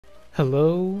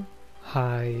Hello,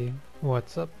 hi,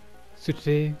 what's up? So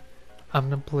today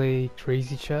I'm gonna play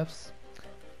Crazy Chefs.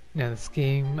 Now this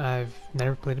game I've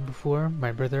never played it before.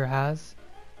 My brother has.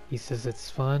 He says it's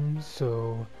fun,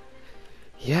 so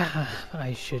yeah,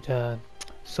 I should.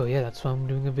 So yeah, that's why I'm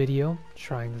doing a video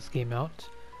trying this game out.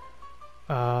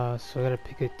 So I gotta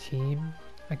pick a team.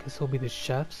 I guess it'll be the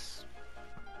chefs.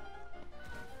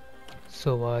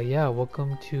 So yeah,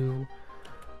 welcome to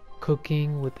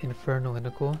Cooking with Infernal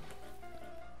Inical.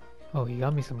 Oh, he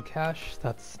got me some cash.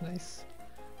 That's nice.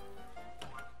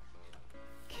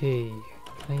 Okay,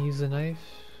 can I use a knife?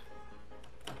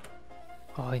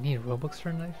 Oh, I need Robux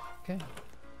for a knife. Okay.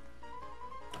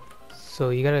 So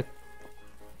you gotta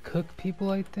cook people,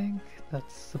 I think.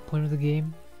 That's the point of the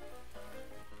game.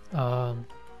 How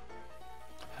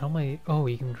am I? Oh,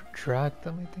 you can drag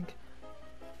them, I think.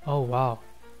 Oh, wow.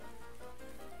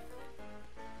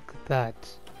 Look at that.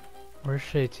 Where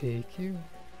should I take you?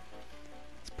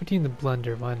 Let's put you in the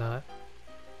blender, why not?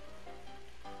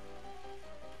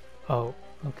 Oh,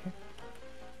 okay.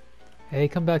 Hey,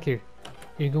 come back here.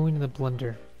 You're going in the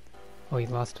blender. Oh, he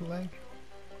lost a leg.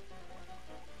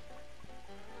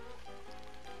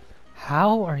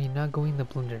 How are you not going in the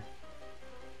blender?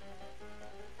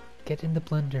 Get in the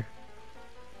blender.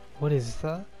 What is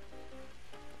that?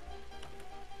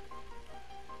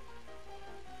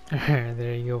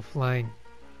 There you go, flying.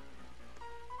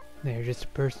 There, just a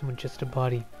person with just a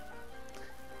body.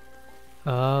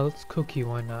 Let's cook you,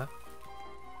 why not?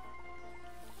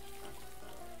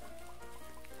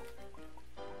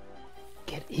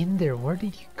 Get in there, where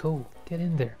did you go? Get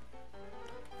in there.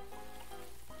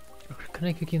 Can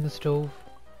I cook you in the stove?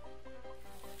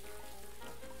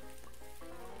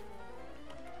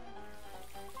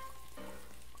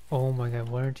 Oh my god,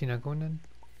 why aren't you not going in?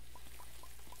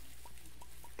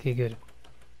 Okay, good.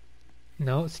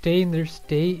 No, stay in there,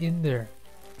 stay in there.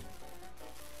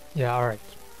 Yeah, alright.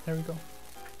 There we go.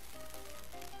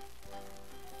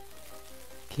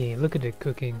 Okay, look at it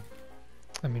cooking.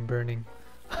 I mean burning.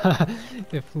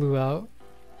 It flew out.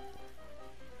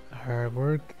 Hard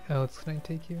work. How else can I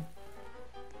take you?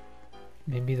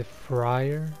 Maybe the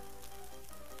fryer?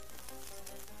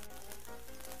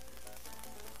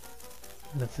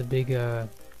 That's a big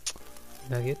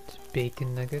nugget,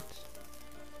 bacon nugget.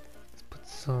 Let's put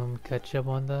some ketchup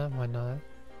on that, why not?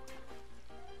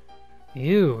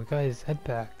 Ew, got his head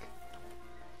back.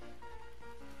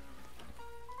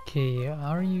 Okay,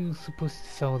 how are you supposed to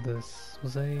sell this?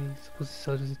 Was I supposed to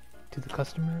sell this to the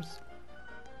customers?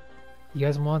 You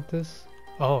guys want this?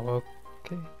 Oh,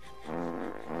 okay.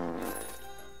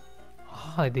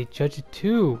 Ah, they judge it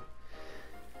too.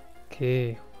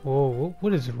 Okay. Whoa,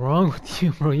 what is wrong with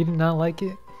you, bro? You did not like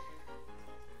it?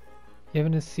 You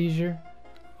having a seizure?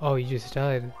 Oh, you just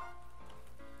died.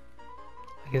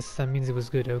 I guess that means it was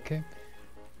good, okay.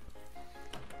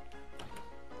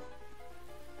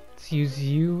 Let's use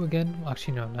you again.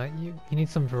 Actually, no, not you. You need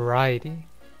some variety.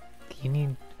 You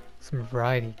need some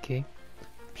variety, okay?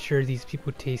 I'm sure these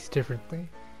people taste differently.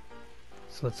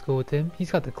 So let's go with him.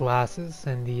 He's got the glasses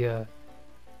and the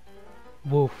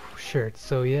wolf shirt.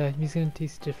 So yeah, he's gonna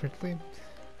taste differently.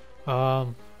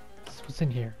 What's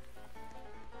in here?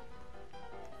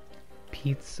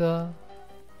 Pizza,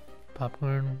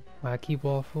 popcorn, wacky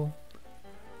waffle.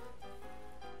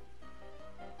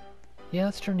 Yeah,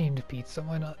 let's turn it into pizza.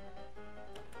 Why not?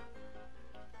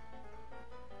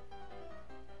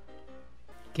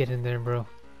 Get in there, bro.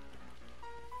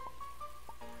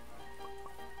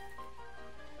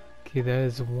 Okay, that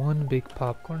is one big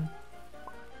popcorn.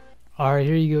 Alright,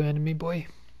 here you go, enemy boy.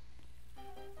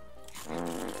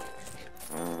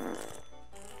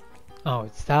 Oh,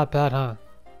 it's that bad, huh?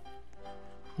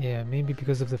 Yeah, maybe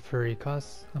because of the furry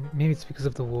cost. Maybe it's because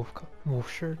of the wolf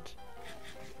shirt.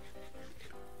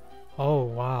 Oh,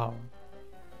 wow.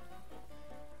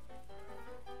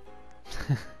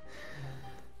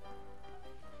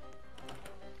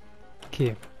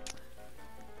 Okay.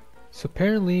 So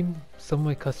apparently some of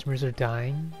my customers are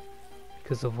dying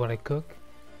because of what I cook.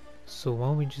 So why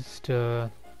don't we just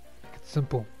make it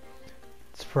simple.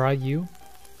 Let's fry you.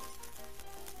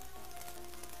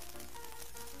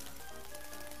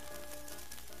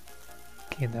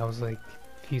 Okay, that was like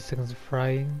a few seconds of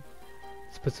frying.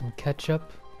 Let's put some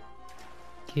ketchup.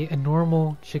 Okay, a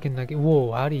normal chicken nugget.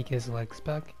 Whoa, how do you get his legs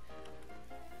back?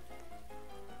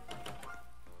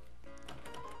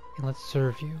 And let's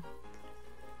serve you.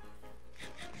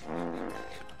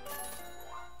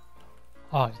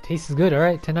 Oh, it tastes good.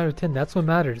 Alright, 10 out of 10. That's what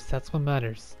matters. That's what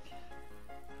matters.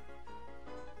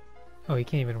 Oh, you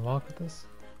can't even walk with this.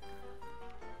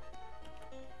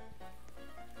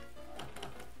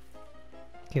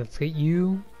 Okay, let's get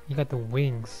you. You got the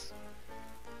wings.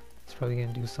 It's probably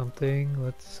gonna do something.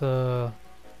 Let's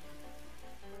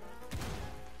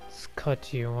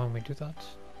cut you. Why don't we do that?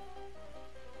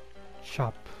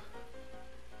 Chop.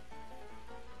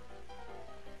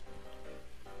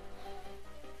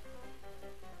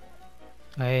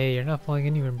 Hey, you're not flying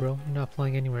anywhere, bro. You're not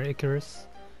flying anywhere, Icarus.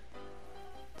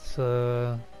 It's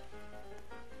can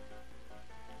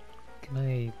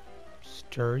I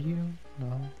stir you?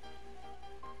 No.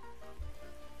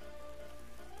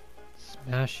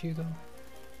 Smash you though.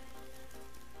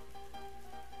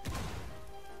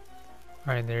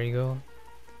 Alright, there you go.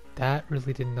 That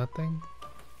really did nothing.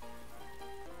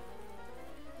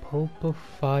 Pulp of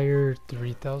Fire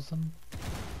 3000.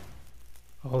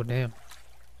 Oh damn.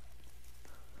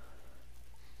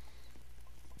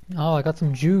 Oh, I got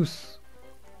some juice.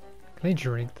 Can I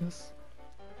drink this?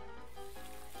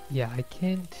 Yeah, I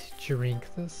can't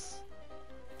drink this.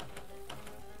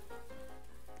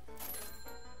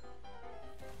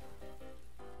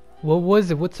 What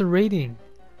was it? What's the rating?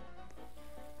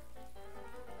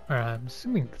 Alright, I'm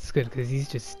assuming it's good because he's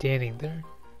just standing there.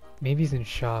 Maybe he's in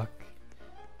shock.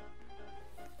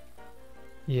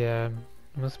 Yeah,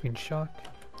 he must be in shock.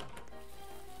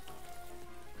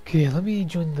 Okay, let me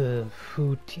join the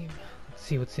food team. Let's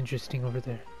see what's interesting over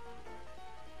there.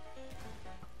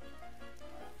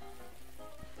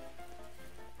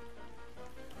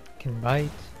 Can bite.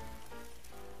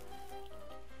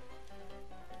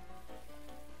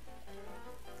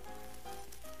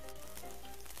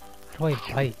 How do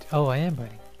I bite? Oh, I am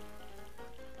biting.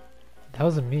 That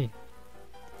wasn't me.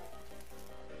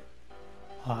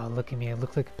 Ah, look at me. I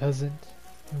look like a peasant.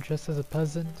 I'm dressed as a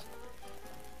peasant.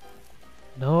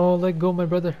 No, let go, my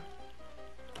brother.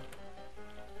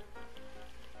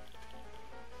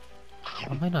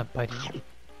 Why am I not biting you?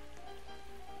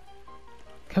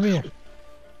 Come here.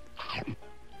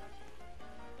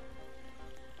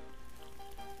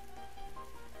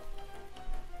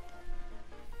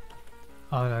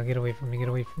 Oh no, get away from me, get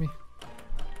away from me.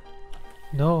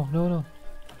 No, no, no.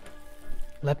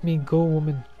 Let me go,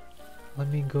 woman. Let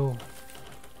me go.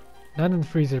 Not in the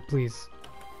freezer, please.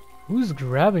 Who's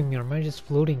grabbing me, or am I just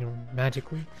floating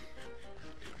magically?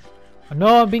 Oh,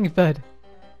 no, I'm being fed.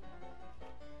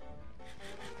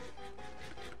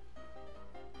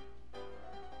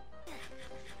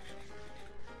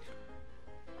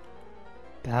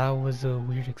 That was a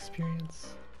weird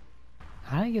experience.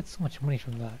 How did I get so much money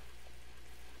from that?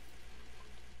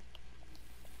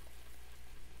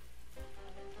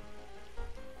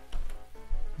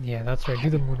 Yeah, that's right. Do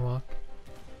the moonwalk.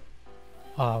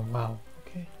 Oh, wow.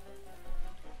 Okay.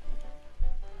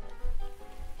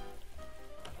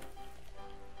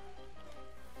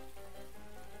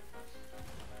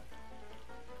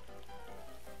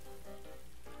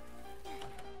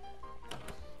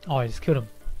 Oh, I just killed him.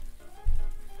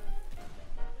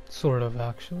 Sort of,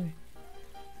 actually.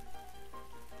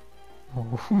 Oh,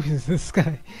 who is this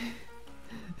guy?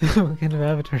 What kind of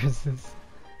avatar is this?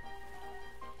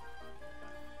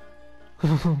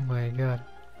 Oh my god.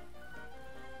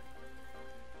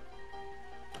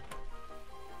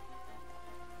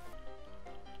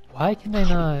 Why can I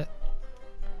not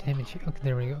damage you? Okay,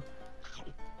 there we go.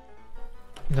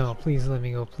 No, please let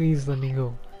me go. Please let me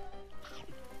go.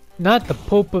 Not the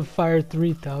Pope of Fire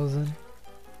 3000.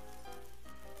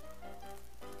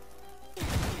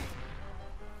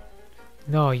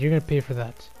 No, you're gonna pay for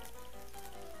that.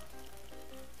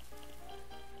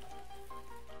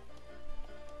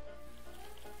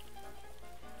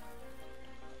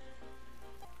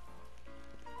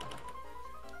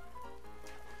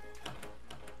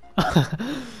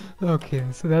 Okay,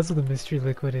 so that's what the mystery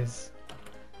liquid is.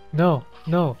 No,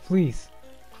 no, please.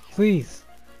 Please.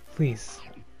 Please.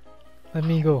 Let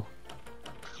me go.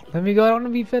 Let me go, I don't want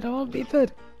to be fed, I want to be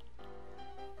fed.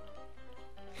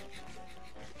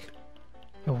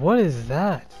 What is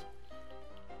that?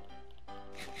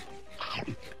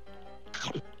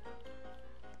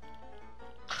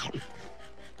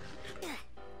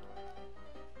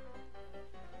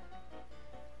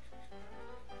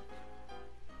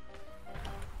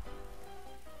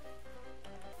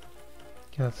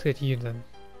 Okay, let's get you then.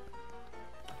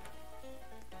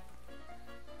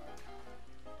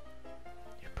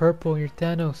 You're purple, you're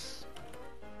Thanos.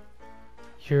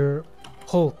 You're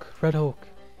Hulk, Red Hulk.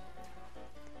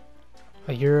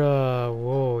 You're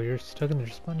whoa, you're stuck in your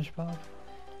SpongeBob.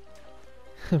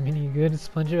 I mean, you good at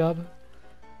SpongeBob?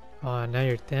 Oh, now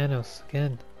you're Thanos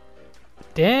again.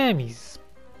 Damn, he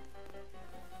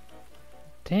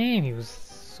was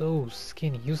so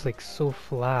skinny. He was like so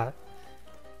flat.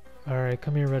 Alright,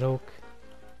 come here, Red Hulk.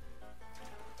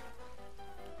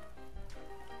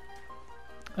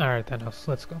 Alright, Thanos,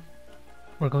 let's go.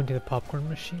 We're going to the popcorn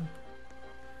machine.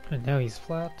 And now he's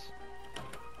flat.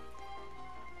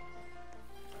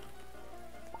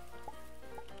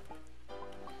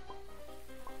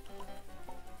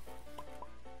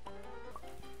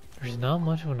 There's not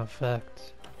much of an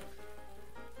effect.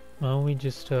 Why don't we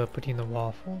just put in the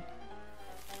waffle?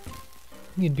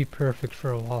 It'd be perfect for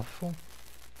a waffle.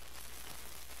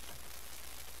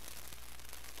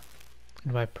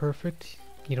 And by perfect,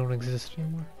 you don't exist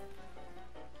anymore.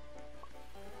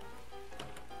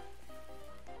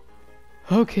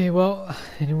 Okay, well,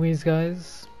 anyways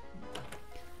guys,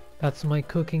 that's my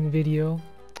cooking video.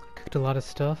 I cooked a lot of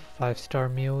stuff, 5-star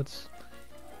meals,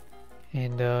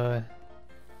 and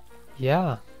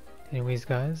yeah, anyways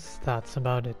guys, that's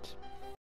about it.